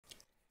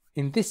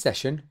In this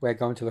session, we're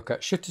going to look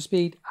at shutter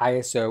speed,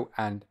 ISO,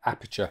 and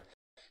aperture.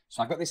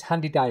 So I've got this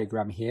handy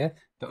diagram here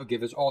that will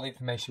give us all the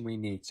information we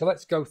need. So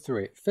let's go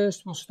through it.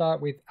 First, we'll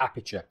start with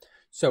aperture.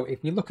 So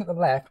if we look at the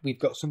left, we've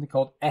got something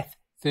called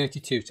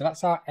f32. So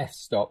that's our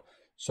f-stop.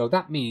 So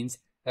that means,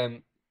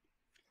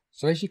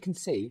 so as you can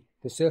see,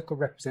 the circle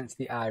represents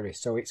the iris.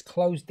 So it's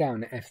closed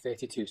down at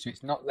f32, so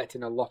it's not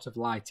letting a lot of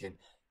light in.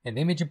 In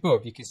the image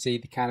above, you can see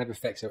the kind of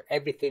effect, so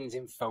everything's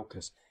in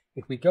focus.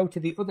 If we go to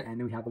the other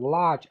end, we have a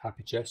large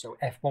aperture, so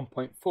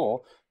f1.4,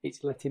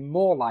 it's letting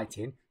more light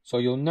in, so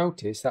you'll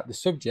notice that the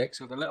subject,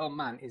 so the little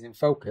man, is in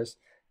focus,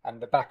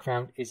 and the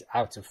background is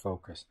out of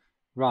focus.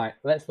 Right,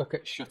 let's look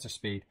at shutter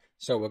speed.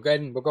 So we'll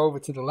go over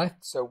to the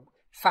left, so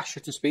fast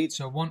shutter speed,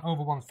 so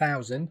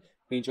 1/1000,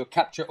 means you'll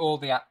capture all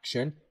the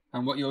action,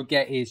 and what you'll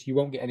get is you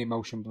won't get any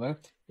motion blur.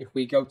 If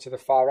we go to the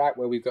far right,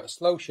 where we've got a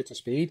slow shutter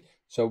speed,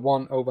 so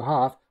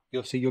 1/half,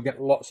 you'll see you'll get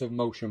lots of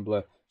motion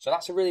blur. So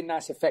that's a really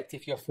nice effect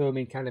if you're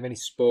filming kind of any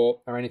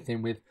sport or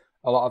anything with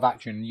a lot of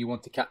action and you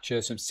want to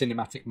capture some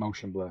cinematic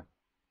motion blur.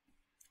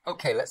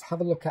 Okay, let's have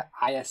a look at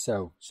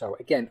ISO. So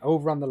again,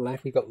 over on the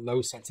left, we've got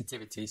low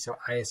sensitivity, so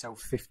ISO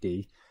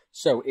 50.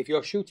 So if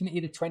you're shooting at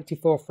either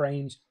 24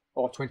 frames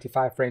or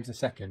 25 frames a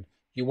second,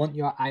 you want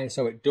your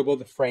ISO at double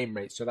the frame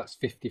rate, so that's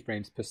 50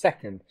 frames per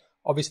second.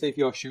 Obviously, if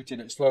you're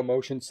shooting at slow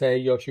motion, say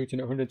you're shooting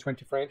at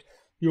 120 frames,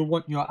 you'll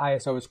want your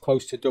ISO as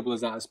close to double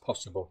as that as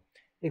possible.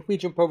 If we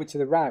jump over to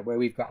the right, where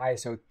we've got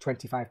ISO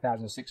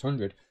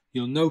 25,600,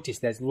 you'll notice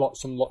there's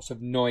lots and lots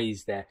of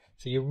noise there.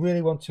 So you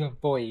really want to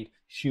avoid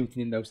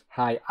shooting in those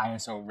high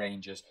ISO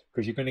ranges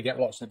because you're going to get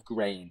lots of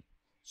grain.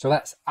 So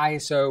that's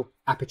ISO,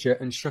 aperture,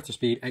 and shutter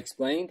speed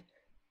explained.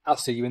 I'll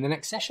see you in the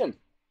next session.